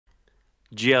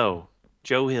Joe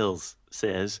Hills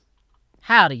says,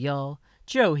 Howdy, y'all.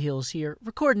 Joe Hills here,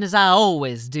 recording as I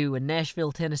always do in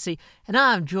Nashville, Tennessee, and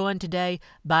I'm joined today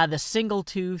by the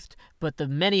single-toothed but the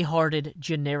many-hearted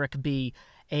GenerikB,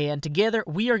 and together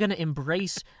we are going to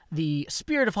embrace the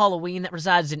spirit of Halloween that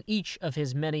resides in each of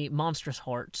his many monstrous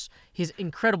hearts. His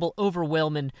incredible,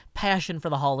 overwhelming passion for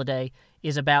the holiday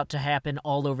is about to happen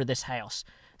all over this house.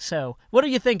 So, what are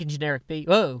you thinking, GenerikB?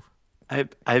 Whoa. I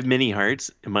have many hearts.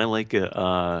 Am I like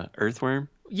a earthworm?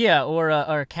 Yeah, or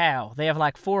a cow. They have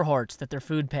like 4 hearts that their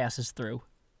food passes through.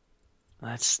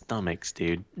 That's stomachs,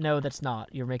 dude. No, that's not.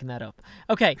 You're making that up.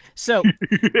 Okay, so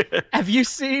have you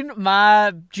seen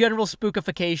my general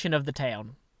spookification of the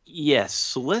town? Yes,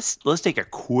 so let's take a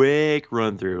quick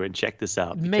run through and check this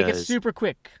out Make it because super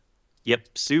quick. yep,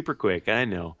 super quick. I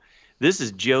know. This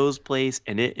is Joe's place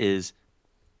and it is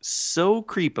so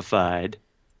creepified.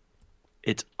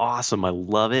 It's awesome. I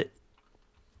love it.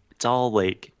 It's all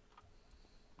like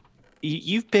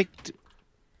you've picked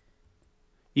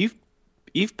you've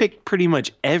you've picked pretty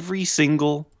much every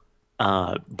single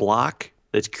block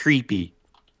that's creepy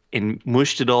and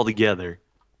mushed it all together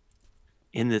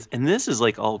in this. And this is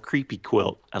like all creepy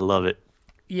quilt. I love it.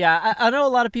 Yeah, I know a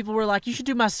lot of people were like, you should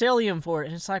do mycelium for it.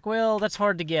 And it's like, well, that's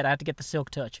hard to get. I have to get the silk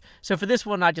touch. So for this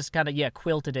one, I just kind of,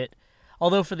 quilted it.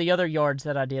 Although for the other yards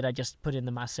that I did, I just put in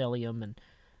the mycelium and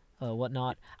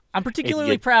whatnot. I'm And you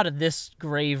particularly get proud of this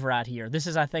grave right here. This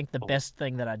is, I think, the oh, best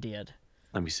thing that I did.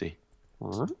 let me see.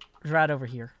 Right over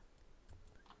here.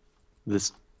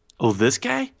 This this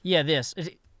guy? Yeah, this.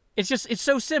 It's just, it's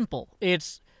so simple.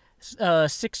 It's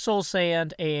 6 soul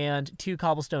sand and 2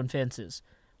 cobblestone fences.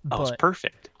 Oh, it's But,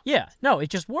 perfect. yeah, no, it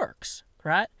just works,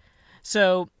 right?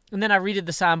 So, and then I redid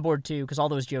the signboard too, because all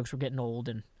those jokes were getting old,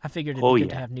 and I figured it'd Oh be good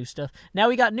to yeah. have new stuff. Now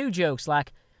we got new jokes,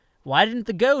 like, why didn't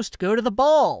the ghost go to the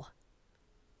ball?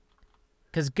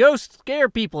 Because ghosts scare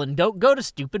people and don't go to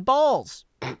stupid balls.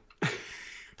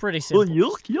 Pretty Well,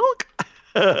 simple. yuck.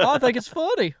 I think it's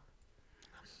funny.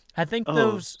 I think Oh,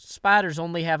 those spiders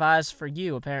only have eyes for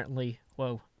you, apparently.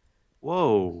 Whoa.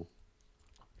 whoa.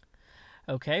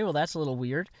 Okay, well, that's a little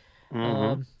weird. Mm-hmm.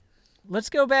 Um, let's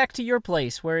go back to your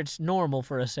place where it's normal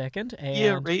for a second.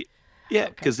 Yeah, And, right. Yeah,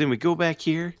 okay. because then we go back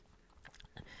here.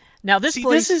 Now, this See,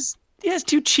 this place. is yeah, it's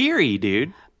too cheery,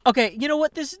 dude. Okay, you know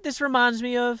what this reminds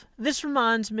me of? This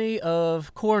reminds me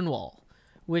of Cornwall,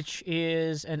 which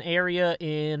is an area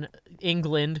in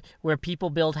England where people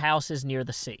build houses near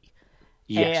the sea.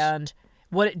 Yes. And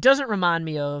what it doesn't remind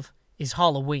me of is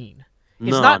Halloween.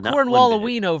 It's No, not not one bit.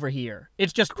 Cornwalloween over here.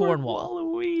 It's just Cornwall.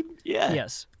 Cornwalloween. Yeah.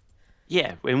 Yes.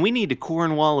 Yeah, and we need to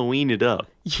Cornwalloween it up.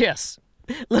 Yes.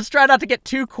 Let's try not to get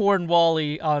too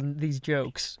Cornwally on these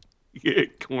jokes.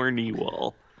 Corny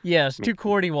wall. Yes, too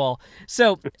Cornwall.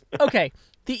 So, okay,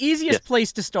 the easiest Yes.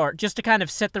 place to start, just to kind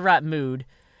of set the right mood,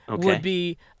 would Okay.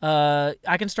 be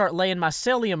I can start laying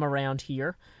mycelium around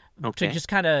here to Okay. just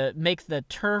kind of make the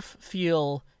turf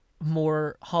feel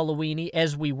more Halloweeny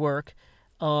as we work.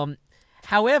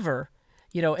 However,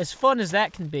 as fun as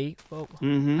that can be, oh,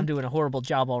 Mm-hmm. I'm doing a horrible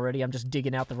job already. I'm just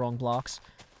digging out the wrong blocks.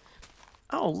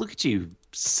 Oh, look at you,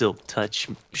 silk touch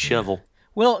shovel.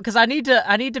 Well, because I need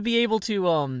to be able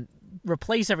to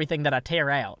replace everything that I tear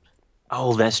out.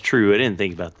 Oh, that's true. I didn't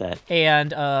think about that. And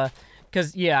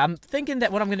because I'm thinking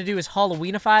that what I'm gonna do is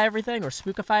Halloweenify everything or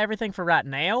spookify everything for right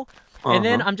now, and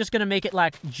then Uh-huh. I'm just gonna make it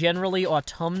like generally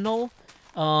autumnal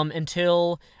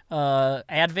until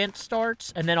Advent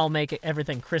starts, and then I'll make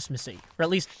everything Christmassy, or at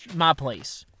least my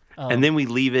place. And then we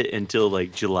leave it until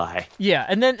like July. Yeah,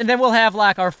 and then we'll have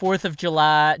like our 4th of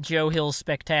July Joe Hills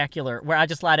spectacular, where I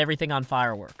just light everything on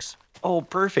fireworks. Oh,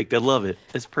 perfect. I love it.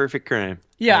 It's perfect crime.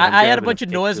 Yeah, And I'm I had a grabbing bunch of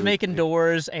pic of those noise-making things.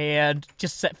 doors and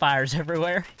just set fires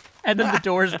everywhere. And then the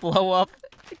doors blow up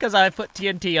because I put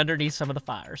TNT underneath some of the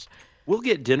fires. We'll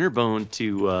get Dinnerbone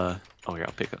to oh here,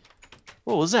 I'll pick up.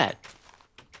 What was that?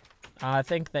 I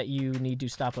think that you need to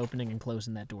stop opening and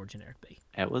closing that door, GenerikB.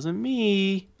 That wasn't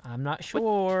me. I'm not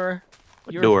sure.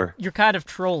 What You're door? you're kind of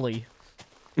trolly.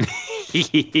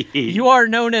 You are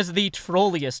known as the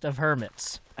trolliest of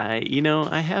hermits.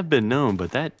 I have been known,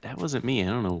 but that wasn't me. I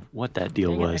don't know what that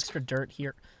deal Dang it, was. extra dirt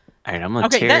here. All right, I'm gonna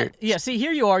Okay, tear. see,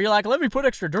 here you are. You're like, let me put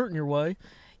extra dirt in your way.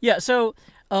 Yeah, so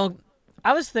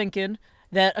I was thinking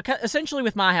that essentially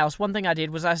with my house, one thing I did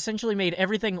was I essentially made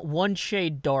everything one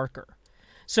shade darker.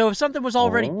 So if something was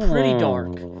already pretty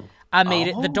dark, I made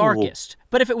it the Oh. darkest.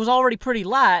 But if it was already pretty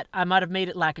light, I might have made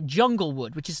it like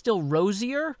junglewood, which is still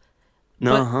rosier,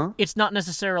 but Uh-huh. it's not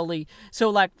necessarily. So,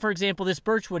 like, for example, this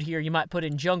birchwood here, you might put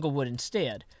in junglewood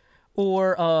instead.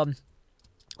 Or,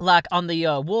 like on the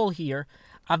wool here,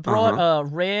 I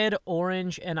brought red,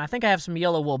 orange, and I think I have some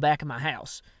yellow wool back in my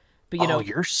house. But Oh,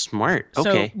 you're smart. so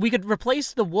Okay. we could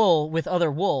replace the wool with other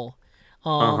wool.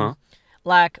 Uh-huh.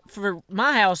 Like for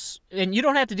my house, and you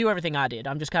don't have to do everything I did.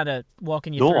 I'm just kind of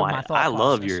walking you No, through my I thought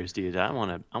love process. yours, dude. I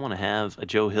wanna have a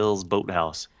Joe Hill's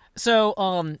boathouse. So,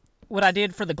 what I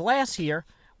did for the glass here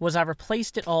was I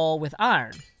replaced it all with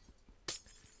iron,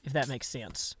 if that makes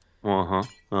sense. Uh-huh.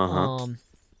 Uh-huh.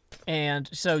 And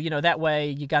so, that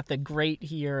way you got the grate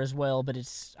here as well, but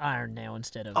it's iron now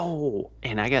instead of... Oh,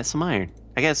 and I got some iron.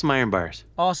 I got some iron bars.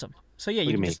 Awesome. So, yeah, you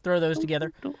Look at can me. just throw those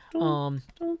together. Dunk, dunk,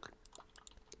 dunk.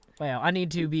 Wow, I need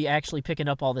to be actually picking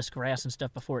up all this grass and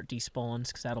stuff before it despawns,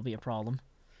 because that'll be a problem.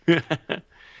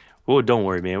 Oh, don't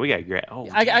worry, man. We got grass. Oh,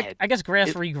 yeah. I guess grass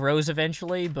It, regrows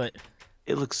eventually, but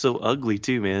it looks so ugly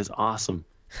too, man. It's awesome.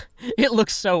 it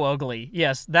looks so ugly.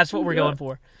 Yes, that's what we're Yeah. going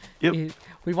for. Yep.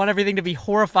 We want everything to be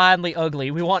horrifyingly ugly.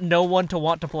 We want no one to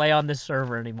want to play on this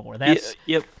server anymore.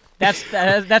 Yep.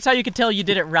 That's how you can tell you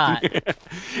did it right.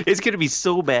 It's gonna be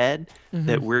so bad Mm-hmm.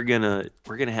 that we're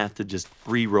gonna have to just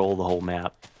re-roll the whole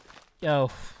map. Oh,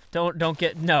 don't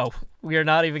get no. We are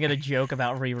not even gonna joke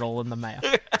about re-rolling the map.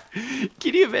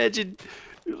 Can you imagine,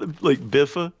 like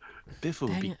Biffa? Biffa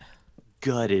would Dang be it.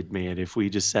 gutted, man, if we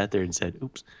just sat there and said,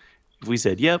 "Oops." If we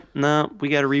said, "Yep, no, we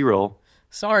got to re-roll."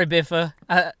 Sorry, Biffa.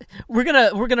 We're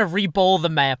gonna re-bowl the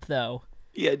map though.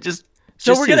 Yeah, just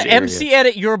So just we're gonna his area. MC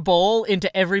edit your bowl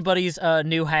into everybody's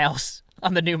new house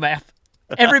on the new map.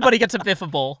 Everybody gets a Biffa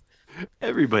bowl.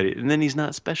 Everybody, and then he's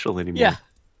not special anymore. Yeah.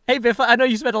 Hey Biffa, I know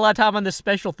you spent a lot of time on this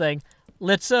special thing.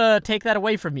 Let's take that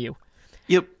away from you.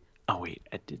 Yep. Oh wait,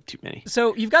 I did too many.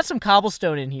 So you've got some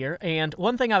cobblestone in here, and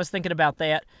one thing I was thinking about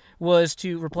that was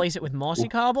to replace it with mossy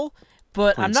cobble.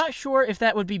 But I'm Plants. not sure if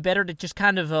that would be better to just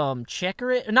kind of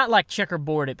checker it, not like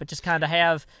checkerboard it, but just kind of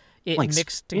have it Like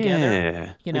mixed together.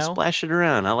 Yeah, You like know? splash it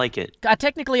around. I like it. I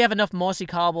technically have enough mossy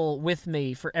cobble with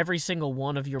me for every single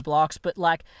one of your blocks, but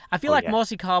like I feel Oh, like yeah.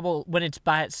 mossy cobble when it's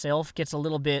by itself gets a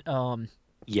little bit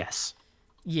Yes,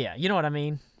 yeah, you know what I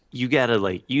mean? you gotta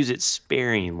like use it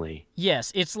sparingly.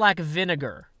 Yes, it's like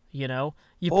vinegar, you know?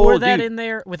 You Oh, pour that dude. in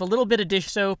there with a little bit of dish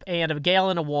soap and a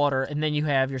gallon of water, and then you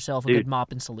have yourself a Dude. good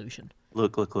mopping solution.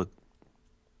 Look, look, look.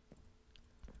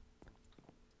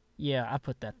 Yeah, I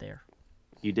put that there.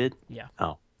 You did? Yeah.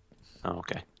 Oh,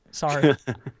 okay. Sorry.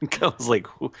 I was like,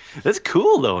 that's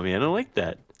cool though, man. I like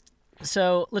that.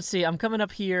 So, let's see. I'm coming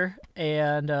up here,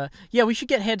 and yeah, we should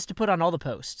get heads to put on all the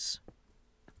posts.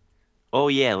 Oh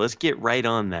yeah, let's get right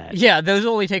on that. Yeah, those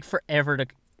only take forever to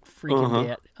freaking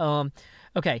Uh-huh. get.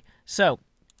 Okay, so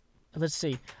let's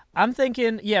see. I'm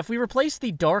thinking, yeah, if we replace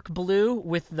the dark blue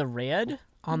with the red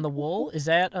on the wool, is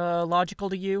that logical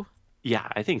to you? Yeah,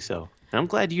 I think so. And I'm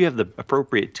glad you have the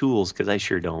appropriate tools because I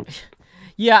sure don't.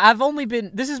 Yeah, I've only been.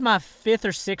 This is my 5th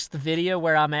or 6th video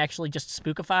where I'm actually just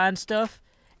spookifying stuff,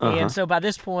 and so by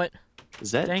this point,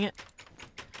 Is that? dang it,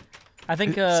 I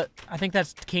think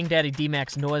that's King Daddy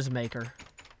D-Mac's noisemaker.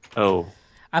 Oh,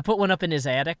 I put one up in his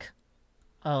attic.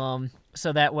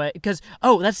 So that way, because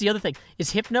that's the other thing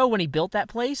is Hypno when he built that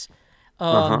place,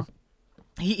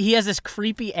 he has this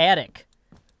creepy attic,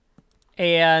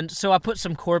 and so I put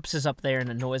some corpses up there in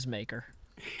a noisemaker.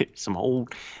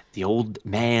 the old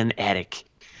man attic,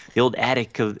 the old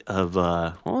attic of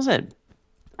what was that?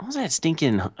 What was that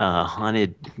stinking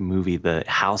haunted movie? The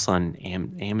House on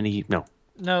Amity? No,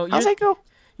 No, how's that go?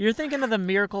 you're thinking of the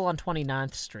Miracle on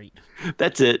 29th Street.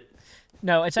 That's it.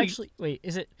 No, it's actually wait,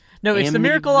 is it? No, it's the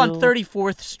Miracle on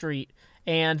 34th Street,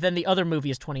 and then the other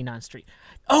movie is 29th Street.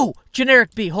 Oh,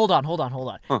 GenerikB, hold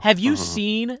on. Have you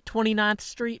seen 29th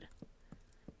Street?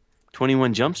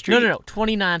 21 Jump Street. No,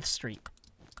 29th Street.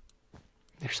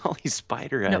 There's all these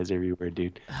spider eyes everywhere,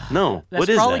 dude. No, That's what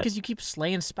is probably that? because you keep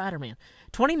slaying Spider-Man.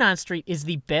 29th Street is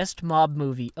the best mob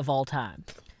movie of all time.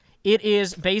 It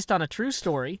is based on a true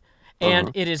story, and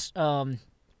it is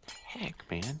Heck,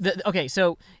 man. okay.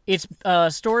 So it's a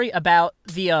story about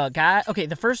the guy. Okay,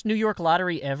 the first New York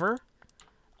lottery ever,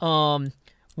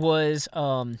 was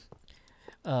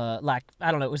like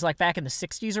I don't know. It was like back in the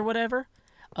 '60s or whatever.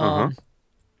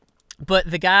 But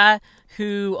the guy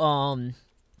who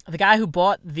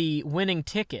bought the winning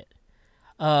ticket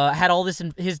had all this.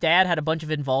 His dad had a bunch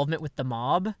of involvement with the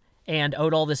mob and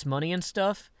owed all this money and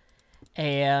stuff.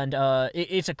 And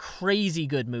it's a crazy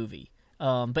good movie.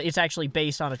 But it's actually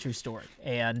based on a true story.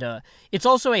 And it's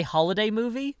also a holiday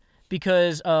movie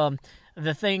because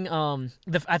the thing,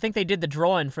 I think they did the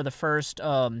drawing for the first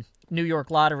New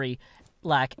York lottery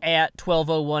like at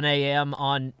 12:01 a.m.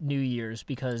 on New Year's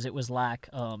because it was like,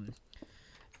 one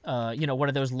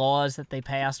of those laws that they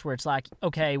passed where it's like,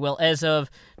 okay, well, as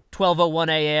of 12:01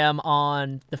 a.m.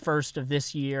 on the first of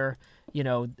this year,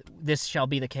 this shall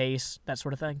be the case, that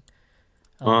sort of thing.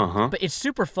 Uh-huh. But it's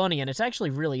super funny, and it's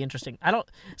actually really interesting.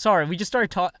 Sorry, we just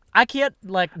started talking. I can't,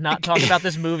 like, not talk about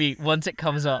this movie once it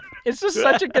comes up. It's just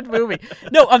such a good movie.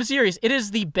 No, I'm serious. It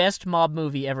is the best mob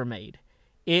movie ever made.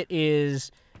 It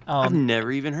is... I've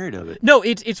never even heard of it. No,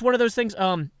 it's one of those things.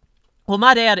 Well,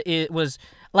 my dad was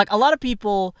like, a lot of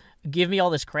people give me all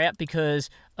this crap because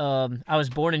I was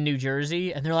born in New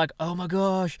Jersey, and they're like, "Oh my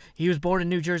gosh, he was born in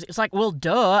New Jersey." It's like, well,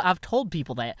 duh. I've told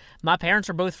people that. My parents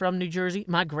are both from New Jersey.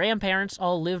 My grandparents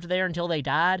all lived there until they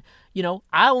died. You know,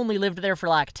 I only lived there for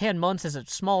like 10 months as a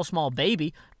small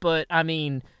baby. But I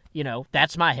mean, you know,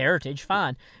 that's my heritage.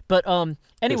 Fine. But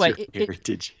anyway,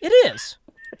 heritage. It is.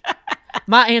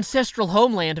 My ancestral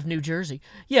homeland of New Jersey.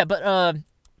 Yeah, but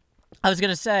I was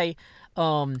gonna say,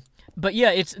 but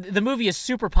yeah, the movie is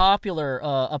super popular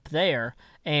up there,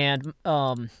 and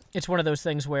it's one of those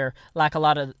things where, like, a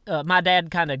lot of my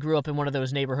dad kind of grew up in one of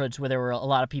those neighborhoods where there were a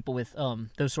lot of people with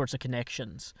those sorts of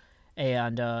connections,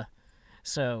 and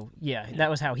so yeah, that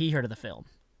was how he heard of the film.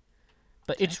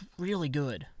 But it's really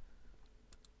good,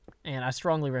 and I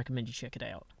strongly recommend you check it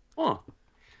out. Huh.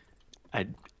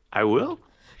 I will.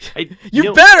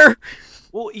 You better.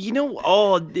 Well,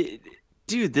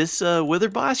 dude, this wither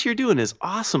boss you're doing is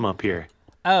awesome up here.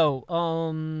 Oh,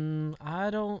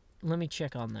 let me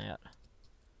check on that.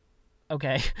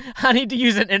 Okay, I need to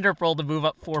use an ender pearl to move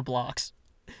up 4 blocks.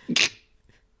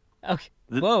 Okay.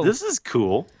 Whoa. This is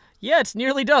cool. Yeah, it's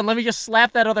nearly done. Let me just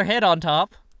slap that other head on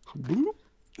top.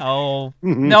 Oh,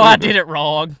 no, I did it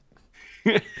wrong.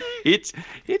 It's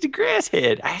a grass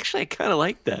head. I kind of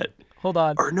like that. Hold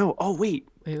on. Or no. Oh, wait.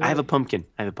 I have a pumpkin.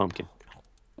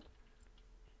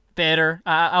 Better.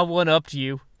 I one-upped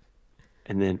you.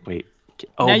 And then, wait.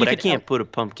 Oh, but I can't put a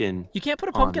pumpkin. You can't put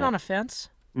a pumpkin on a fence?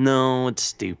 No, it's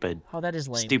stupid. Oh, that is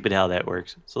lame. Stupid how that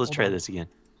works. So let's try this again.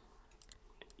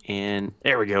 And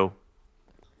there we go.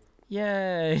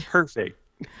 Yay. Perfect.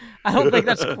 I don't think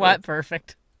that's quite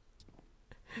perfect.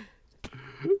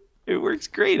 It works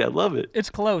great. I love it. It's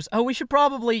close. Oh, we should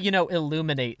probably,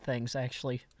 illuminate things,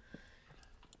 actually.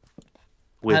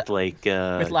 With lights.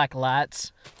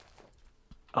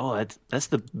 Oh, that's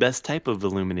the best type of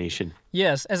illumination.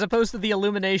 Yes, as opposed to the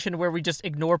illumination where we just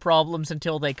ignore problems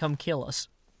until they come kill us.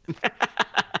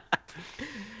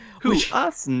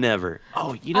 Us never.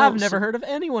 Oh, I've never heard of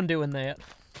anyone doing that.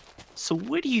 So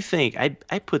what do you think?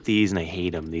 I put these and I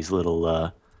hate them. These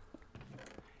little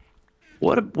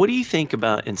What do you think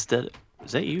about instead?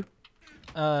 Is that you?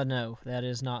 No, that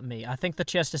is not me. I think the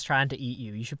chest is trying to eat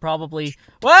you. You should probably...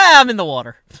 Well, I'm in the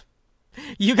water.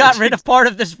 You got rid of part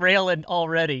of this railing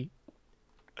already.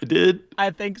 I did?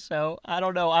 I think so. I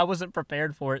don't know. I wasn't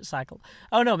prepared for it.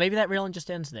 Oh, no, maybe that railing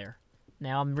just ends there.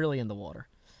 Now I'm really in the water.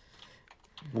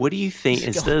 What do you think,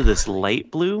 instead of this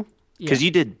light blue? Because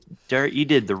you did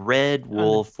the red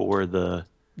wool for the...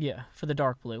 Yeah, for the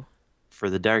dark blue. For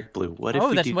the dark blue. What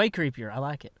if that's way creepier. I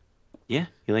like it. Yeah?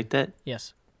 You like that?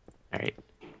 Yes. All right.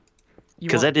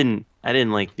 Because I didn't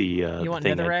like the you want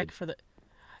thing netherrack for the...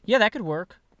 Yeah, that could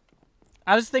work.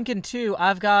 I was thinking too,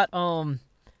 I've got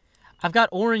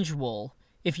orange wool,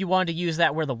 if you wanted to use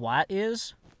that where the white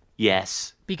is.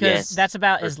 Yes. Because that's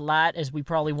about as light as we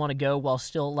probably want to go while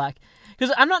still, like...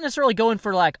 Because I'm not necessarily going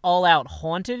for, like, all-out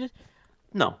haunted.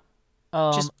 No.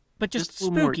 But just spooky.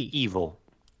 A little more evil.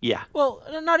 Yeah. Well,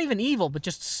 not even evil, but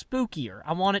just spookier.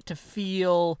 I want it to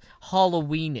feel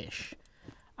Halloweenish.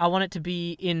 I want it to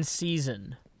be in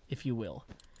season, if you will.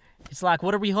 It's like,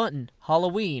 what are we hunting?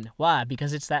 Halloween. Why?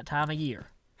 Because it's that time of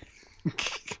year.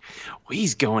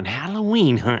 We's going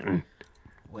Halloween hunting.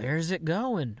 Where's it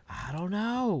going? I don't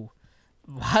know.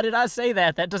 Why did I say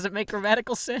that? That doesn't make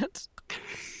grammatical sense.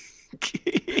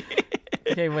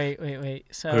 Okay, wait.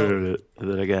 So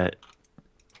then I got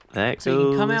that. So you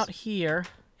can come out here.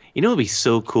 You know, it'd be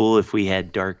so cool if we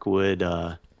had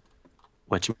darkwood.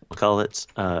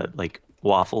 Whatchamacallits? Like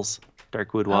waffles,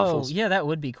 darkwood waffles. Oh, yeah, that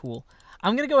would be cool.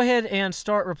 I'm gonna go ahead and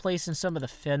start replacing some of the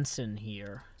fence in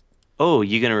here. Oh,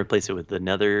 you're gonna replace it with the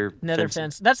nether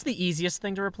fence? That's the easiest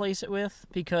thing to replace it with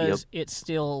because it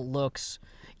still looks.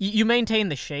 You maintain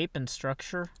the shape and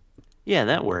structure. Yeah,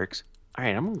 that works. All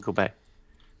right, I'm gonna go back.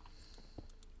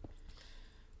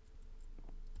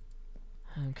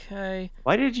 Okay.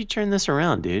 Why did you turn this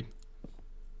around, dude?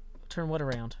 Turn what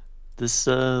around? This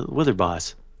wither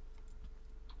boss.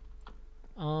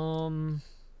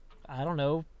 I don't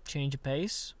know. Change of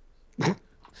pace.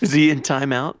 Is he in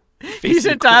timeout? He's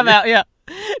in timeout. Yeah.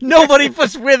 Nobody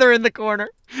puts wither in the corner.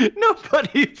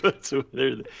 Nobody puts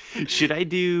wither. Should I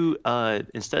do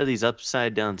instead of these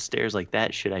upside down stairs like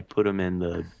that? Should I put them in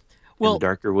the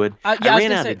darker wood? I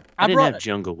didn't have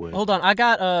jungle wood. Hold on. I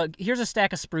got here's a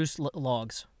stack of spruce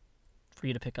logs for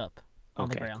you to pick up. on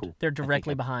the Okay, ground. cool. They're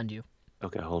directly behind you.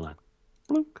 Okay, hold on.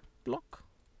 Blook. Block.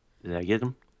 Did I get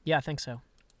them? Yeah, I think so.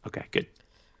 Okay, good.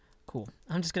 Cool.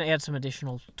 I'm just going to add some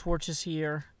additional torches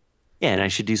here. Yeah, and I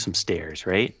should do some stairs,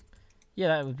 right? Yeah,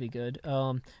 that would be good.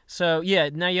 So, yeah,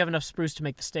 now you have enough spruce to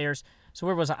make the stairs. So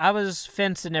where was I? I was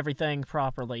fencing everything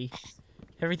properly.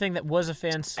 Everything that was a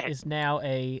fence is now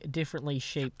a differently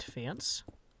shaped fence.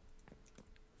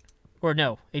 Or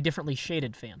no, a differently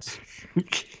shaded fence.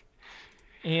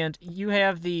 And you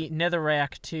have the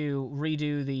netherrack to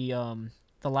redo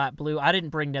the light blue. I didn't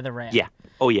bring netherrack. Yeah.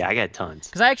 Oh, yeah, I got tons.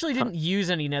 Because I actually didn't use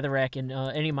any netherrack in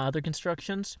any of my other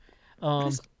constructions. What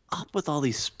is up with all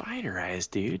these spider eyes,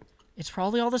 dude? It's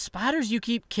probably all the spiders you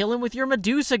keep killing with your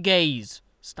Medusa gaze.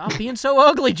 Stop being so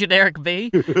ugly,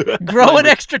 GenerikB. Grow an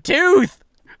extra tooth.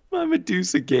 My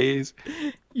Medusa gaze.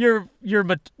 Your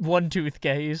one-tooth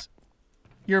gaze.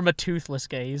 Your toothless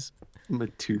gaze. My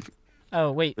tooth.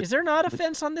 Oh, wait. Is there not a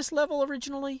fence on this level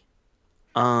originally?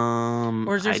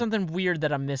 Or is there something weird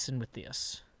that I'm missing with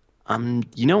this?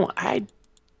 You know,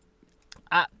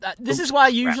 this is why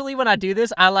usually when I do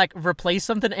this, I like replace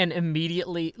something and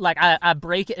immediately, like I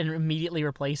break it and immediately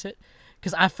replace it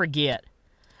because I forget.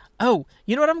 Oh,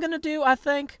 you know what I'm gonna do? I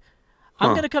think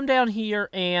I'm gonna come down here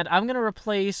and I'm gonna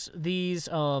replace these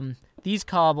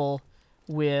cobble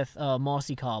with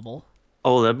mossy cobble.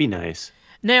 Oh, that'd be nice.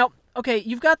 Now, okay,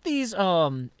 you've got these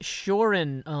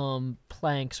shoring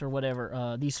planks or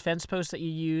whatever, these fence posts that you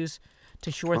use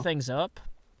to shore things up.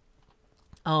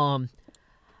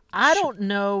 I don't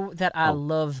know that I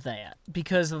love that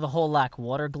because of the whole like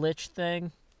water glitch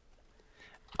thing.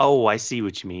 Oh, I see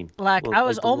what you mean. Like I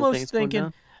was the little almost things going thinking,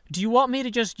 down? do you want me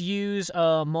to just use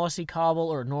mossy cobble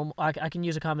or normal? I can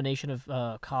use a combination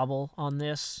of cobble on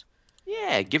this.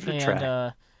 Yeah, give it a And,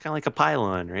 try. Kind of like a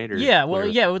pylon, right? Or yeah, well, whatever.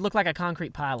 yeah, it would look like a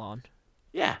concrete pylon.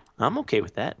 Yeah, I'm okay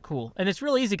with that. Cool. And it's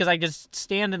real easy because I just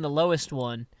stand in the lowest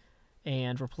one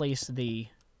and replace the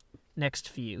next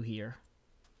few here.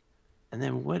 And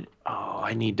then what? Oh,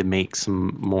 I need to make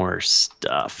some more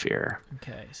stuff here.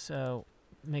 Okay, so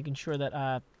making sure that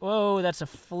I... Whoa, that's a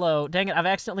flow. Dang it, I've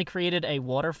accidentally created a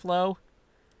water flow.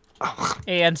 Oh.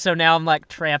 And so now I'm, like,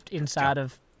 trapped inside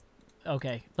of...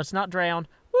 Okay, let's not drown.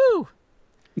 Woo!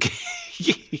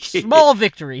 Small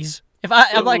victories.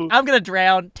 I'm like, I'm going to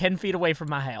drown 10 feet away from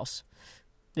my house.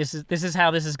 This is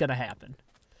how this is going to happen.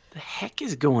 The heck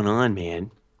is going on,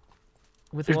 man?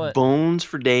 With There's what? bones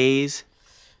for days.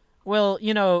 Well,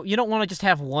 you know, you don't want to just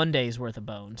have one day's worth of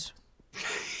bones.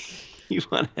 You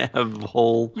want to have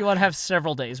whole... You want to have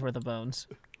several days worth of bones.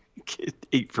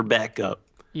 Eat for backup.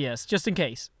 Yes, just in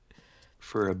case.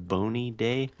 For a bony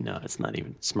day? No, it's not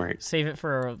even smart. Save it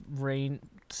for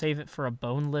a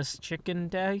boneless chicken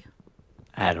day?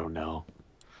 I don't know.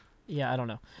 Yeah, I don't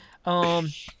know.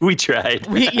 We tried.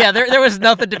 There was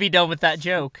nothing to be done with that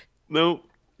joke. Nope.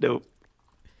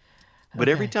 But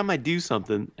every Okay. time I do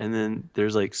something, and then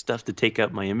there's like stuff to take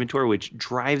up my inventory, which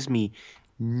drives me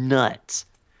nuts.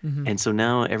 Mm-hmm. And so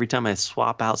now every time I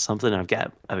swap out something, I've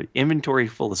got an inventory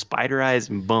full of spider eyes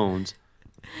and bones.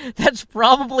 That's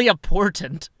probably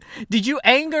important. Did you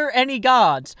anger any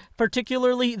gods,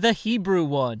 particularly the Hebrew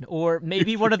one, or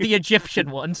maybe one of the Egyptian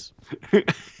ones?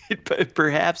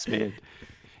 Perhaps, man.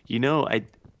 You know,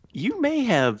 you may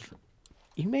have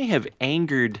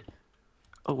angered.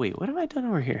 Oh wait, what have I done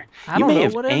over here? I don't know. You may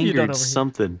have What have you done angered over here?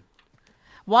 something.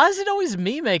 Why is it always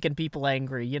me making people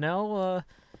angry, you know?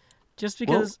 Just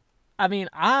because, I mean,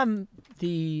 I'm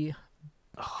the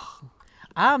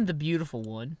beautiful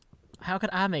one. How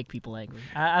could I make people angry?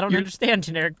 I don't understand,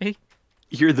 GenerikB.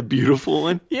 You're the beautiful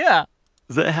one. Yeah,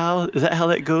 Is that how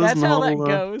that goes? that's in the how that whole,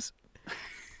 goes.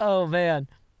 Oh, man.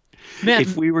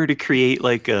 If we were to create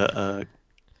like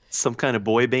some kind of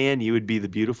boy band, you would be the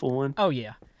beautiful one. Oh,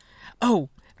 yeah. Oh,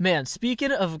 man,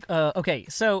 speaking of, okay,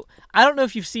 so I don't know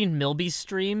if you've seen Milby's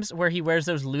streams where he wears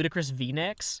those ludicrous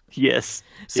V-necks. Yes.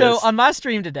 So yes. on my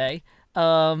stream today,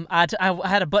 I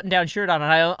had a button-down shirt on,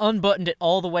 and I unbuttoned it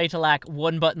all the way to, like,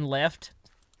 one button left.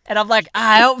 And I'm like,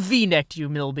 I out V-necked you,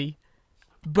 Milby.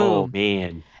 Boom. Oh,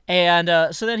 man.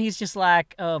 And so then he's just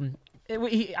like,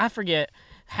 I forget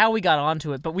how we got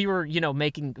onto it, but we were,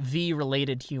 making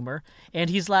V-related humor. And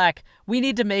he's like, we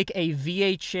need to make a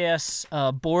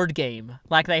VHS board game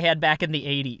like they had back in the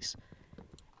 80s.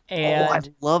 And, I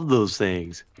love those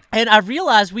things. and I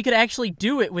realized we could actually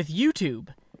do it with YouTube.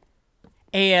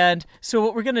 And so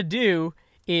what we're going to do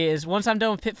is, once I'm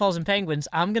done with Pitfalls and Penguins,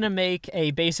 I'm going to make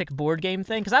a basic board game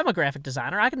thing, because I'm a graphic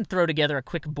designer. I can throw together a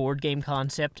quick board game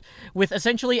concept with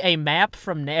essentially a map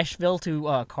from Nashville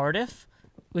to Cardiff,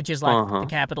 which is like the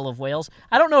capital of Wales.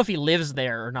 I don't know if he lives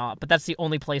there or not, but that's the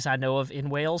only place I know of in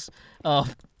Wales.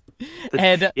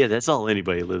 And Yeah, that's all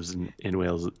anybody lives in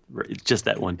Wales. It's just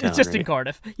that one town, it's just in right?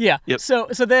 Cardiff. Yeah. Yep. So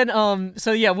then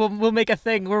yeah, we'll make a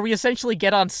thing where we essentially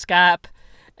get on Skype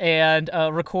and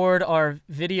record our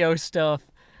video stuff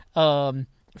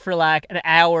for like an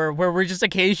hour, where we're just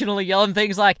occasionally yelling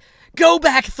things like, "Go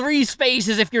back 3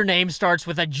 spaces if your name starts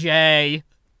with a J."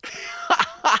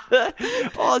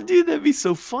 Oh, dude, that'd be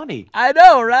so funny. I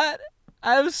know, right?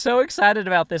 I'm so excited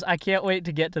about this. I can't wait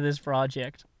to get to this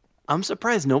project. I'm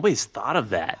surprised nobody's thought of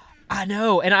that. I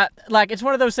know, and it's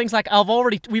one of those things like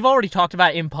we've already talked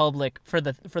about in public for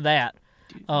that.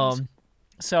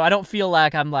 So I don't feel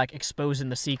like I'm like exposing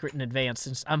the secret in advance,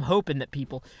 since I'm hoping that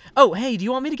people. Oh, hey, do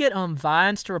you want me to get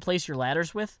vines to replace your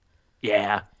ladders with?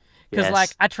 Yeah. Because Yes. like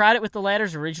I tried it with the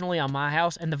ladders originally on my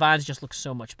house, and the vines just look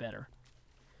so much better.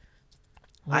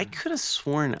 I could have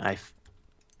sworn I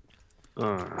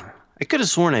could have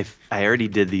sworn I already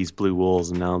did these blue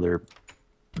wools and now they're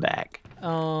back.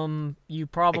 You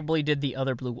probably did the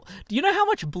other blue wool. Do you know how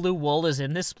much blue wool is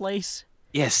in this place?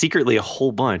 Yeah, secretly a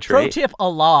whole bunch, Pro right? tip: a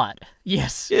lot.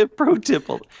 Yes. Yeah, pro tip.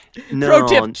 No, Pro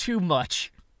tip: too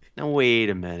much. no, wait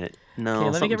a minute. No, Okay,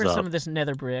 let me get rid of something's some up. of this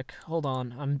nether brick. Hold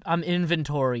on, I'm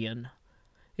inventorying.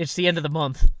 It's the end of the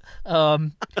month.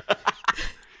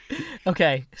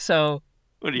 Okay, so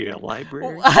What are you, a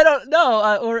library? I don't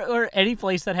know, or any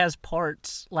place that has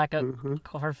parts, like a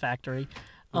car factory.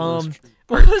 What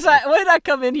was I? What did I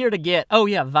come in here to get? Oh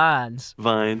yeah, vines.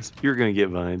 Vines. You're gonna get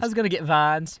I vines. was gonna get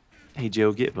vines. Hey,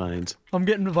 Joe, get vines. I'm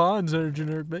getting vines there,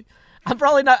 GenerikB. I'm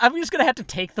probably not. I'm just gonna have to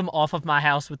take them off of my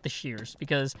house with the shears,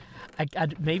 because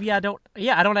maybe I don't.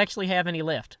 Yeah, I don't actually have any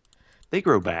left. They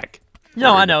grow back.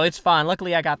 No, I know, it's fine.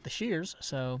 Luckily, I got the shears,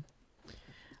 so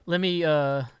let me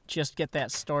just get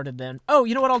that started then. Oh,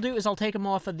 you know what I'll do is I'll take them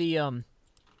off of the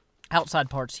outside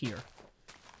parts here.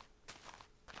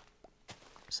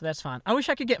 So that's fine. I wish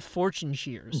I could get fortune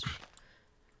shears.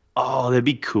 Oh, that'd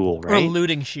be cool, Or right?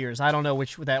 looting shears. I don't know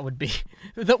which that would be.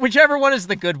 Whichever one is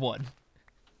the good one.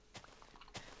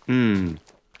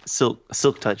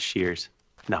 Silk touch shears.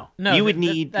 No. No, You would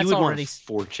need. that's You would already want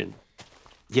fortune.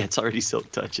 Yeah, it's already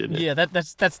silk touch in it. Yeah,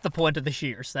 that's the point of the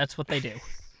shears. That's what they do.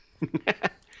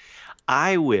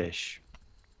 I wish.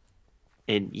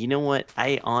 And you know what?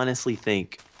 I honestly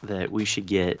think that we should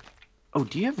get. Oh,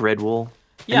 do you have red wool?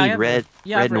 Yeah, I I need have red,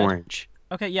 yeah, I have red and red. orange.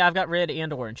 Okay, yeah, I've got red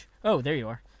and orange. Oh, there you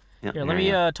are. Yep, Here, let there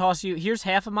me I am. toss you. Here's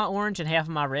half of my orange and half of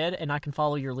my red, and I can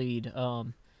follow your lead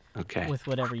Okay. with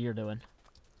whatever you're doing.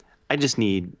 I'm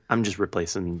just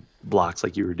replacing blocks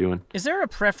like you were doing. Is there a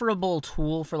preferable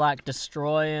tool for like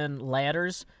destroying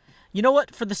ladders? You know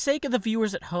what? For the sake of the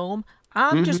viewers at home,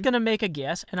 I'm just gonna make a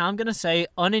guess, and I'm gonna say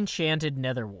unenchanted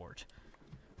netherwart.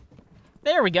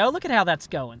 There we go. Look at how that's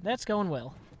going. That's going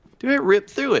well. Do it rip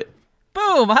through it.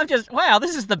 Boom! Wow,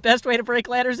 this is the best way to break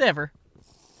ladders ever.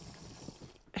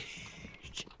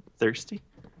 Thirsty?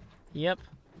 Yep.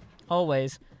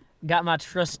 Always. Got my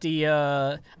trusty,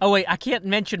 Oh, wait, I can't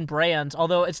mention brands,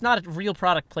 although it's not a real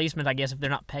product placement, I guess, if they're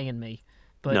not paying me.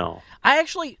 But No. I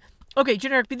actually... Okay,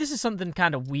 GenerikB, this is something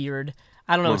kind of weird.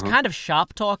 I don't know, it's kind of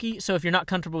shop talky, so if you're not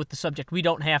comfortable with the subject, we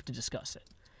don't have to discuss it.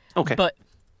 Okay. But,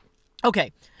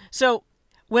 okay, so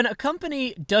when a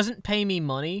company doesn't pay me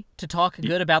money to talk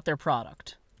good about their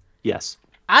product, Yes.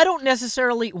 I don't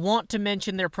necessarily want to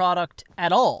mention their product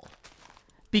at all.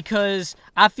 Because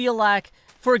I feel like,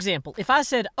 for example, if I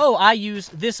said, oh, I use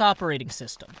this operating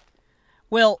system,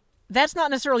 well, that's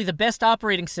not necessarily the best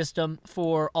operating system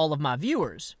for all of my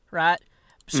viewers, right?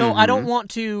 So I don't want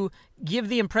to give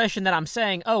the impression that I'm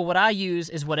saying, oh, what I use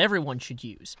is what everyone should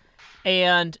use.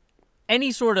 And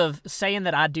any sort of saying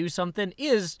that I do something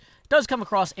does come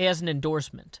across as an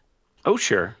endorsement. Oh,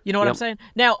 sure. You know what I'm saying?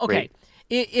 Now, okay, Right.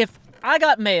 if I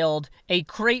got mailed a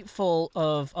crate full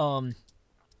of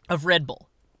Red Bull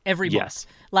every month, Yes.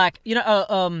 like, you know,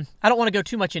 I don't want to go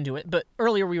too much into it, but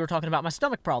earlier we were talking about my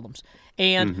stomach problems,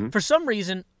 and for some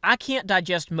reason I can't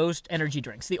digest most energy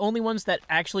drinks. The only ones that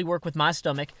actually work with my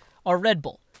stomach are Red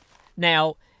Bull.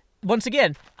 Now, once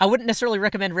again, I wouldn't necessarily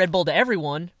recommend Red Bull to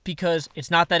everyone, because it's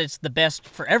not that it's the best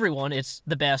for everyone, it's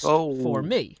the best for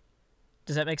me.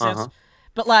 Does that make sense?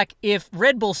 But, like, if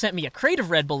Red Bull sent me a crate of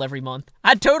Red Bull every month,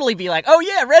 I'd totally be like, oh,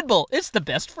 yeah, Red Bull, it's the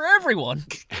best for everyone.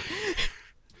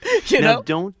 You Now,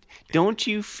 know? don't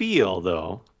you feel,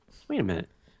 though... Wait a minute.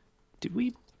 Did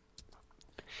we...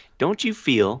 Don't you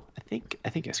feel... I think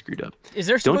I screwed up. Is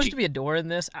there Don't supposed you- to be a door in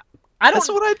this? I don't, That's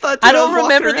what I thought. I too. don't was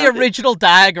walking remember the around it. original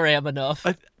diagram enough.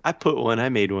 I put one. I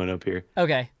made one up here.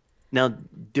 Okay. Now,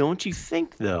 don't you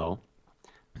think, though,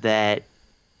 that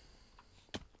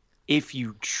if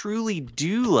you truly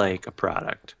do like a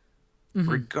product,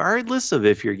 regardless of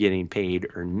if you're getting paid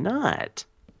or not,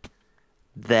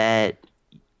 that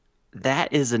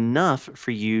that is enough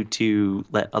for you to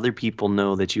let other people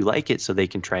know that you like it so they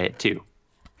can try it too.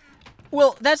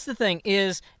 Well, that's the thing,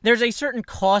 is there's a certain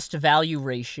cost-value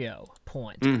ratio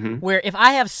point Mm-hmm. where if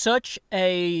I have such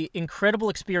a incredible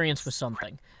experience with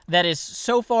something that is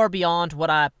so far beyond what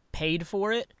I paid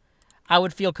for it, I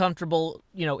would feel comfortable,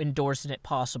 endorsing it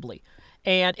possibly.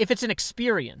 And if it's an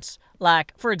experience,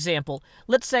 like, for example,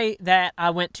 let's say that I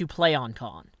went to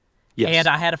PlayOnCon and Yes.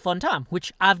 I had a fun time,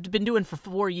 which I've been doing for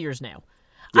 4 years now.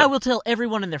 I Yep. will tell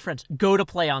everyone and their friends, go to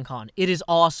PlayOnCon. It is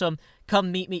awesome.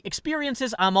 Come meet me.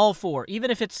 Experiences, I'm all for. Even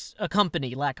if it's a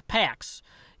company like PAX.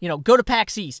 Go to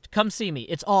PAX East. Come see me.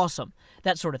 It's awesome.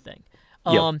 That sort of thing.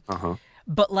 Yep. Uh-huh.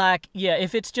 But, like, yeah,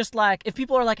 if it's just like, if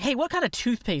people are like, hey, what kind of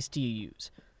toothpaste do you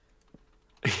use?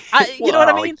 You know what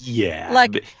I Well, mean? yeah,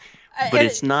 Like, but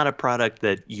it's not a product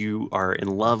that you are in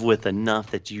love with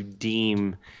enough that you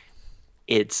deem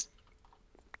it's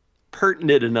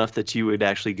pertinent enough that you would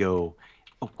actually go,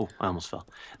 oh, I almost fell.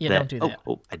 yeah, don't do that.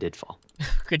 Oh, I did fall.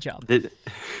 Good job. That,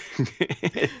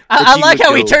 I you like would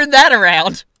how we go, turned that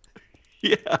around.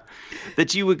 yeah,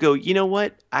 that you would go, you know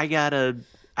what? I gotta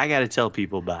tell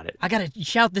people about it. I gotta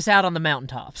shout this out on the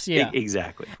mountaintops. Yeah.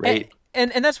 Exactly, right?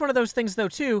 And that's one of those things, though,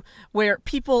 too, where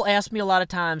people ask me a lot of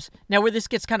times. Now, where this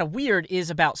gets kind of weird is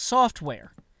about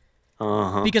software.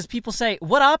 Uh-huh. Because people say,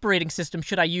 what operating system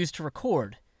should I use to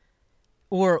record?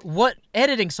 Or what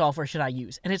editing software should I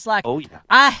use? And it's like, Oh, yeah.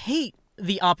 I hate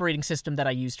the operating system that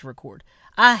I use to record.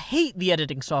 I hate the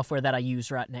editing software that I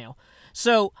use right now.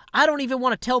 So I don't even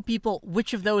want to tell people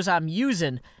which of those I'm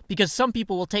using, because some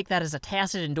people will take that as a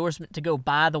tacit endorsement to go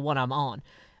buy the one I'm on.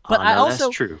 But Oh, I no, also,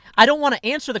 that's true. I don't want to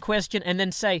answer the question and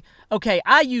then say, okay,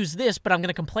 I use this, but I'm going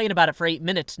to complain about it for 8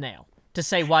 minutes now to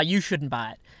say why you shouldn't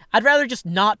buy it. I'd rather just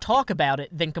not talk about it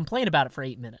than complain about it for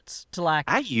 8 minutes. To like,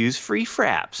 I use free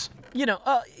fraps.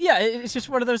 yeah, it's just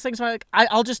one of those things where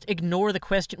I'll just ignore the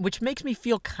question, which makes me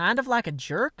feel kind of like a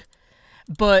jerk.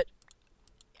 But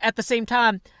at the same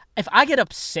time, if I get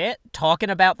upset talking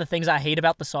about the things I hate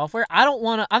about the software, I'm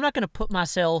not going to put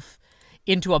myself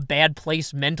into a bad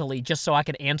place mentally just so I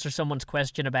can answer someone's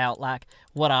question about, like,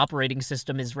 what operating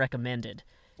system is recommended.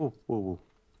 Whoa, whoa, whoa,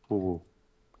 whoa, whoa.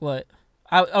 What?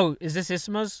 Is this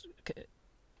Isma's?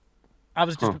 I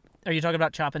was just... Are you talking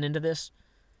about chopping into this?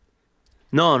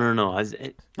 No.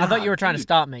 I thought you were trying to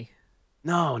stop me.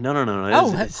 No.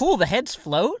 Cool. The heads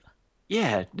float?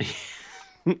 Yeah.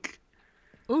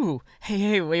 Ooh.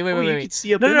 Hey, wait. You Wait. could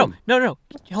see up in them. No.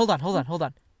 Hold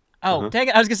on. Oh, dang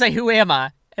it. I was going to say, who am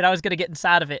I? And I was going to get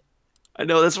inside of it. I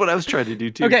know, that's what I was trying to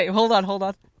do too. Okay, hold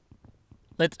on.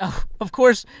 Let's... Oh, of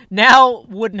course, now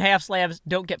wooden half slabs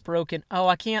don't get broken. Oh,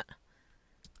 I can't...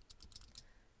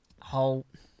 Oh.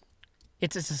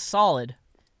 It's a solid.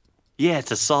 Yeah,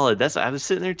 it's a solid. I was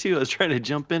sitting there too. I was trying to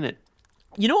jump in it.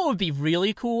 You know what would be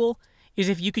really cool? Is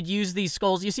if you could use these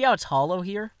skulls... You see how it's hollow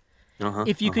here?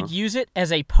 If you could use it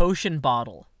as a potion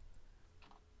bottle.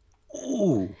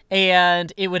 Ooh.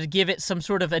 And it would give it some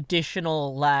sort of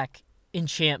additional, like,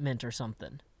 enchantment or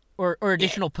something. Or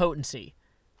additional potency.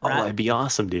 Right? Oh, that'd be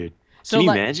awesome, dude. So, Can you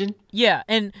like, imagine? Yeah,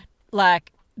 and,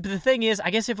 like, the thing is, I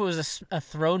guess if it was a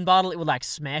throne bottle, it would, like,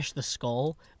 smash the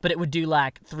skull, but it would do,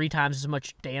 like, 3 times as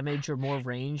much damage or more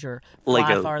range or fly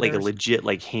farther. Like a legit,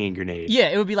 like, hand grenade. Yeah,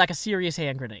 it would be like a serious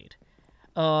hand grenade.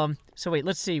 So wait,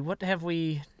 let's see. What have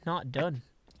we not done?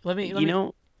 Let me...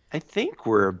 I think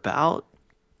we're about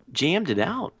jammed it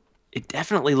out. It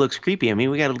definitely looks creepy. I mean,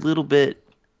 we got a little bit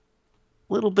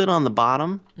on the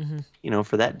bottom,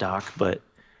 for that dock, but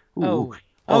ooh.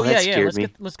 Oh, that yeah. scared me.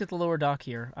 Let's get the lower dock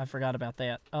here. I forgot about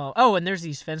that. And there's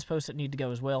these fence posts that need to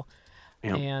go as well.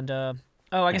 Yep. And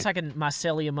I guess I can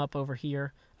mycelium up over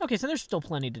here. Okay, so there's still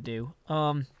plenty to do.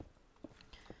 Bloop,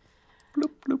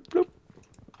 bloop, bloop.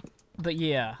 But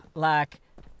yeah, like...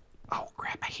 Oh,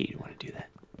 crap. I hate it when I do that.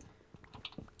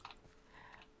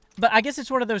 But I guess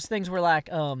it's one of those things where, like,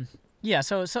 yeah,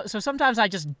 so sometimes I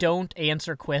just don't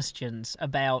answer questions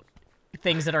about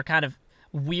things that are kind of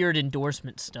weird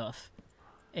endorsement stuff.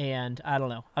 And I don't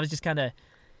know. I was just kind of...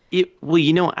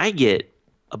 Well, I get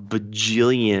a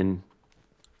bajillion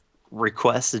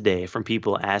requests a day from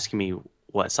people asking me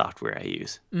what software I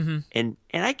use. Mm-hmm. And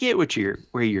I get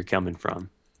where you're coming from.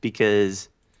 Because,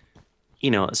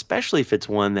 especially if it's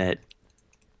one that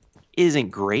isn't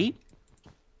great,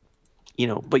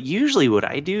 but usually what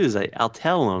I do is I'll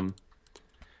tell them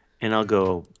and I'll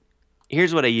go,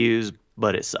 here's what I use,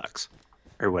 but it sucks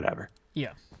or whatever.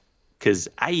 Yeah. Because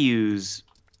I use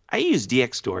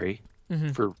DX Story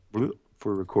for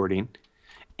recording,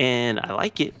 and I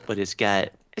like it, but it's got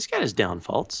its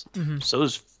downfalls.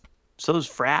 So's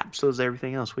Frap, so's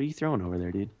everything else. What are you throwing over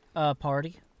there, dude?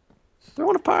 Party.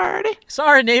 Throwing a party.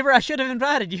 Sorry, neighbor, I should have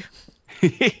invited you.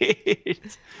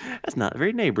 That's not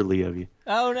very neighborly of you.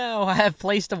 Oh no, I have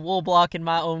placed a wool block in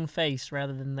my own face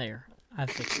rather than there. I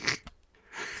fixed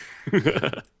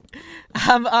it.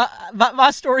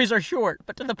 My stories are short,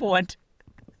 but to the point.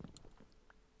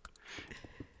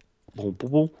 Boom,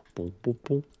 boom, boom, boom, boom,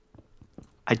 boom.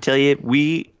 I tell you,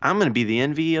 I'm going to be the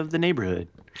envy of the neighborhood.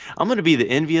 I'm going to be the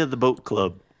envy of the boat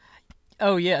club.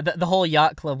 Oh yeah, the whole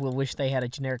yacht club will wish they had a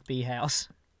GenerikB house.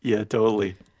 Yeah,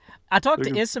 totally. I talked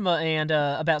to Isma and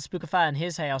about spookify in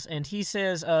his house, and he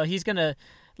says he's gonna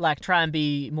like try and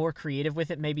be more creative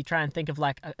with it. Maybe try and think of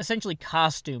like essentially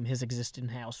costume his existing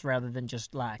house rather than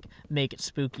just like make it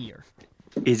spookier.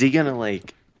 Is he gonna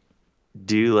like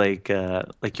do like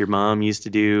your mom used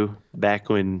to do back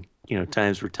when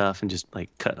times were tough and just like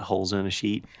cut holes in a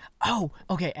sheet? Oh,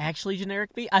 okay. Actually,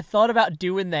 GenerikB, I thought about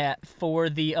doing that for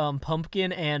the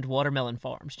pumpkin and watermelon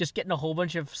farms. Just getting a whole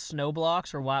bunch of snow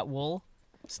blocks or white wool.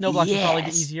 Snow blocks would probably be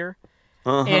easier.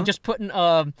 And just putting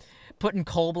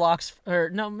coal blocks, or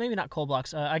no, maybe not coal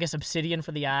blocks. I guess obsidian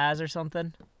for the eyes or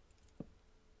something.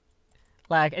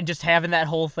 Like, and just having that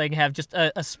whole thing have just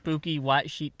a spooky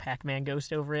white sheet Pac-Man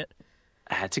ghost over it.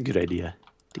 That's a good idea.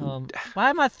 Why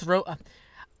am I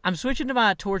I'm switching to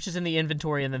my torches in the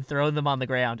inventory and then throwing them on the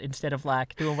ground instead of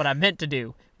like doing what I meant to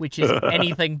do, which is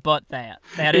anything but that.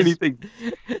 That is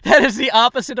the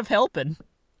opposite of helping.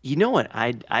 You know what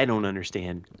I don't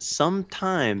understand?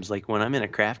 Sometimes, like when I'm in a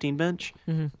crafting bench,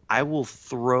 I will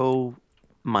throw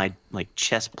my like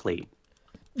chest plate.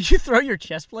 You throw your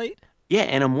chest plate? Yeah,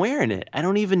 and I'm wearing it. I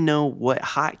don't even know what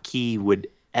hotkey would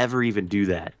ever even do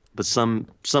that, but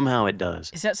somehow it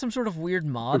does. Is that some sort of weird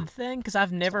mod thing? Because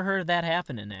I've never heard of that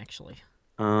happening, actually.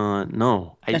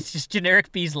 No. That's just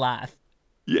GenerikB's life.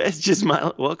 Yeah, it's just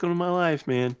welcome to my life,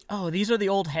 man. Oh, these are the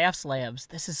old half slabs.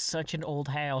 This is such an old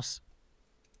house.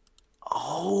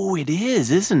 Oh, it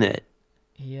is, isn't it?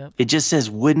 Yep. It just says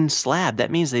wooden slab.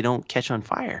 That means they don't catch on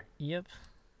fire. Yep.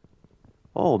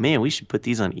 Oh, man, we should put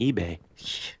these on eBay.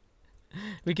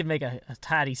 We could make a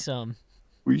tidy sum.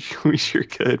 We sure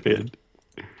could, man.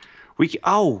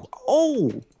 Are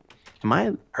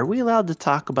we allowed to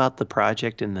talk about the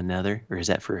project in the Nether, or is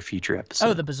that for a future episode?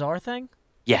 Oh, the bazaar thing?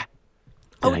 Yeah.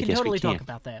 Oh, we can totally talk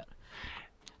about that.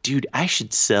 Dude, I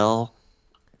should sell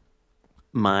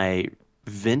my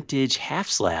vintage half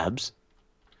slabs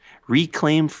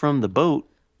reclaimed from the boat.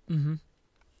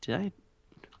 Did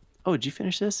you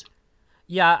finish this?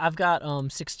 Yeah, I've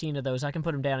got 16 of those. I can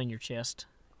put them down in your chest.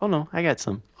 Oh no, I got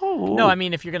some. Oh no, I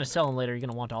mean if you're gonna sell them later, you're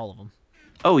gonna want all of them.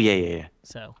 Oh yeah.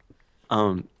 So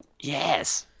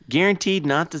yes, guaranteed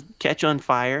not to catch on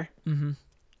fire.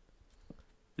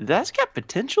 That's got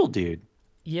potential, dude.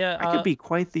 Yeah, I could be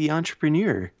quite the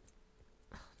entrepreneur.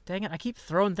 Dang it, I keep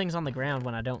throwing things on the ground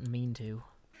when I don't mean to.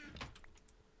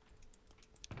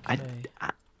 Okay.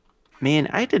 Man,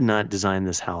 I did not design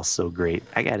this house so great,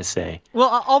 I gotta say.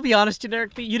 Well, I'll be honest,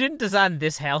 GenerikB, you didn't design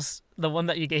this house, the one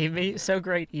that you gave me, so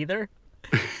great either.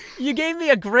 You gave me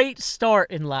a great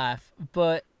start in life,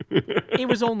 but it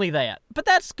was only that. But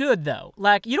that's good, though.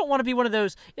 Like, you don't want to be one of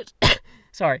those...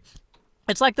 Sorry.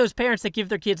 It's like those parents that give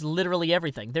their kids literally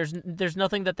everything. There's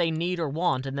nothing that they need or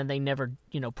want, and then they never,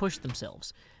 push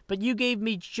themselves. But you gave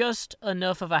me just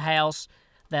enough of a house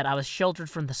that I was sheltered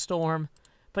from the storm,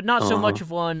 but not so much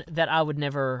of one that I would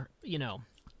never,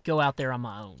 go out there on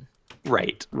my own.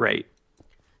 Right.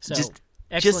 So,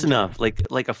 just enough,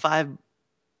 like a 5.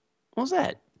 What was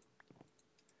that?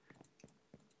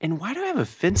 And why do I have a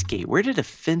fence gate? Where did a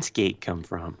fence gate come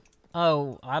from?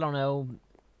 Oh, I don't know.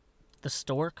 The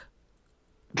stork?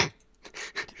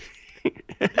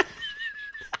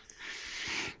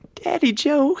 Daddy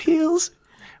JoeHills,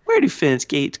 where do fence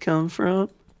gates come from?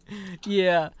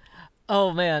 Yeah.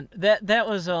 Oh man, that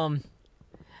was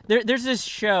there's this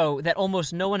show that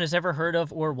almost no one has ever heard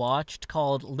of or watched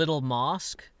called Little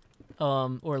Mosque,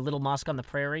 or Little Mosque on the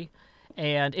Prairie,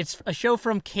 and it's a show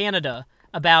from Canada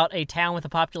about a town with a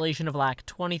population of like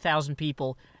 20,000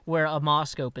 people where a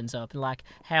mosque opens up, and like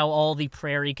how all the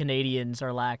prairie Canadians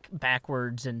are like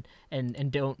backwards and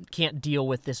can't deal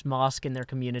with this mosque in their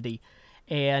community.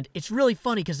 And it's really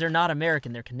funny because they're not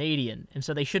American, they're Canadian, and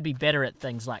so they should be better at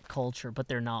things like culture, but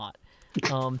they're not.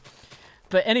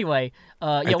 But anyway,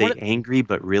 are they angry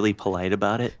but really polite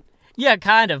about it? Yeah,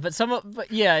 kind of, but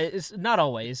it's not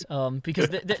always. Because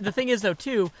the thing is though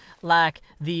too, like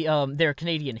they're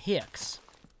Canadian hicks,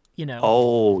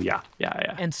 Oh yeah.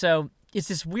 And so it's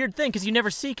this weird thing because you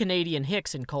never see Canadian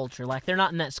hicks in culture. Like they're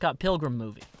not in that Scott Pilgrim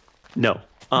movie. No.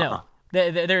 No,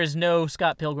 there is no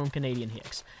Scott Pilgrim Canadian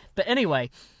hicks. But anyway,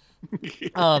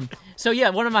 So yeah,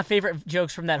 one of my favorite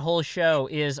jokes from that whole show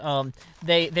is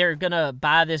they're gonna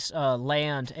buy this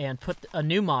land and put a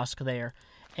new mosque there,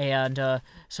 and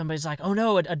somebody's like, oh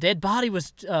no, a dead body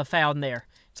was found there.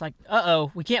 It's like,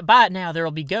 uh-oh, we can't buy it now. There'll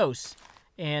be ghosts.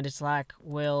 And it's like,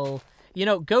 well,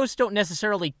 ghosts don't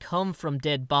necessarily come from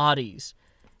dead bodies.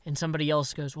 And somebody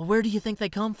else goes, well, where do you think they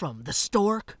come from? The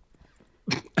stork?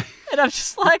 And I'm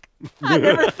just like, I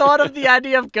never thought of the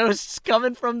idea of ghosts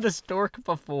coming from the stork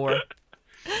before.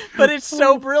 But it's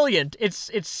so brilliant. It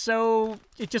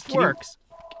just works.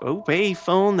 Hey,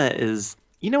 phone that is...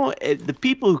 the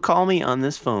people who call me on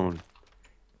this phone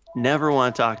never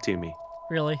want to talk to me.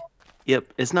 Really?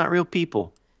 Yep, it's not real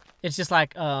people. It's just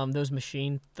like those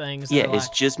machine things. Yeah, it's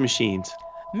just machines.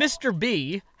 Mr.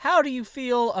 B, how do you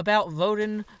feel about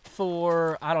voting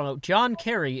for, I don't know, John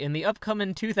Kerry in the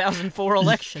upcoming 2004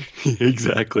 election?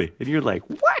 Exactly. And you're like,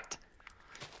 what?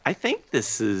 I think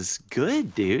this is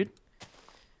good, dude.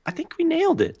 I think we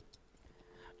nailed it.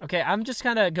 Okay, I'm just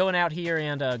kind of going out here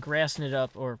and grassing it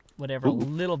up or whatever a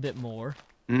little bit more.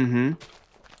 Mm-hmm.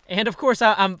 And of course,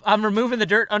 I'm removing the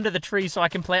dirt under the tree so I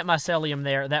can plant my psyllium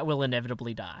there. That will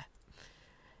inevitably die.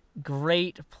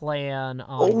 Great plan.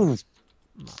 Oh,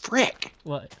 frick!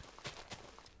 What?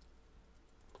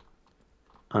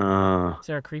 Is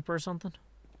there a creeper or something?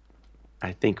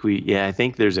 I think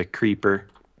there's a creeper,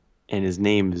 and his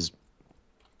name is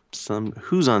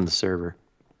who's on the server?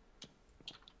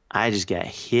 I just got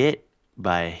hit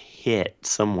by a hit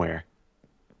somewhere.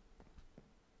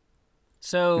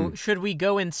 So, should we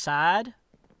go inside?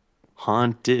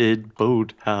 Haunted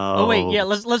boathouse. Oh, wait, yeah,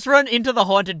 let's run into the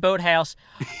haunted boathouse.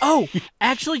 Oh,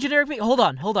 actually, GenerikB, hold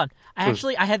on.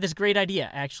 I had this great idea,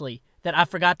 actually, that I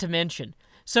forgot to mention.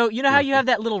 So, you know how you have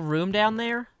that little room down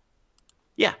there?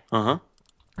 Yeah, uh-huh.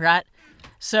 Right?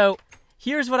 So,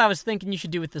 here's what I was thinking you should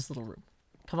do with this little room.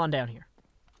 Come on down here.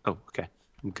 Oh, okay.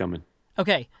 I'm coming.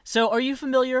 Okay, so are you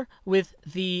familiar with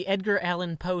the Edgar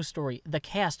Allan Poe story, The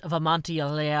Cask of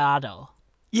Amontillado?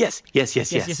 Yes.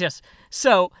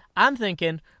 So, I'm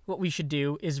thinking what we should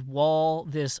do is wall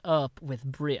this up with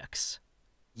bricks.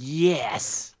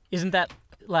 Yes. Isn't that,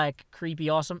 like, creepy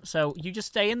awesome? So, you just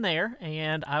stay in there,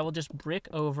 and I will just brick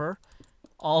over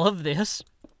all of this.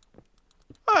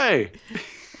 Hey!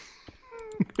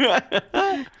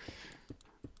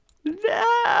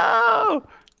 No!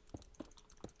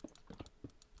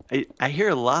 I hear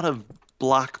a lot of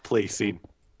block placing.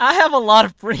 I have a lot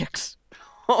of bricks.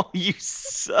 Oh, you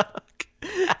suck.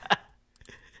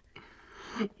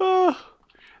 Oh,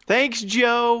 thanks,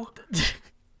 Joe.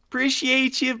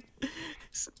 Appreciate you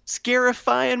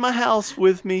scarifying my house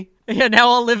with me. Yeah,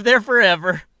 now I'll live there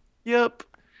forever. Yep.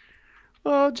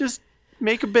 I'll just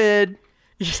make a bed.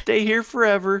 Stay here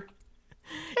forever.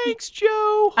 Thanks,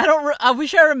 Joe. I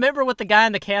wish I remember what the guy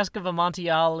in the Cask of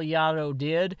Amontillado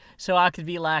did, so I could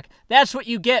be like, that's what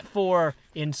you get for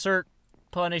insert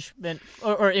punishment,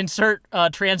 or insert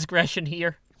transgression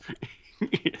here.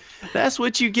 That's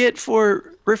what you get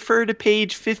for refer to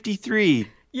page 53.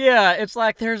 Yeah, it's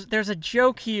like there's a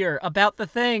joke here about the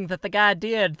thing that the guy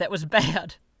did that was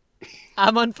bad.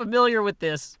 I'm unfamiliar with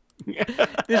this.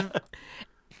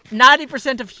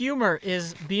 90% of humor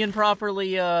is being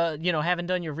properly, having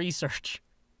done your research.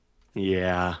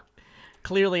 Yeah.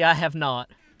 Clearly, I have not.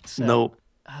 So. Nope.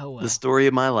 Oh, well. The story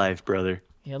of my life, brother.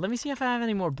 Yeah, let me see if I have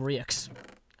any more bricks.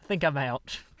 I think I'm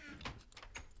out.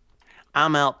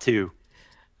 I'm out, too.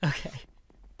 Okay.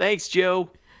 Thanks, Joe.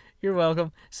 You're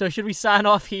welcome. So, should we sign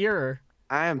off here, or?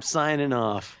 I am signing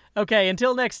off. Okay,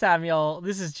 until next time, y'all.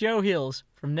 This is Joe Hills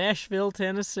from Nashville,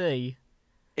 Tennessee.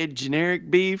 And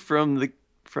GenerikB from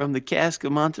the Cask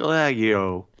of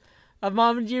Amontillado. I'm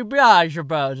on you,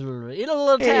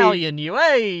 It'll Italian you,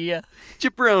 hey!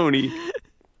 Jabroni.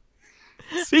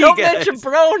 See Don't you guys. mention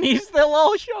bronies, they'll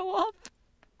all show up.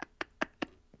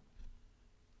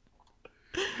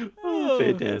 Oh,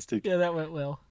 fantastic. Yeah, that went well.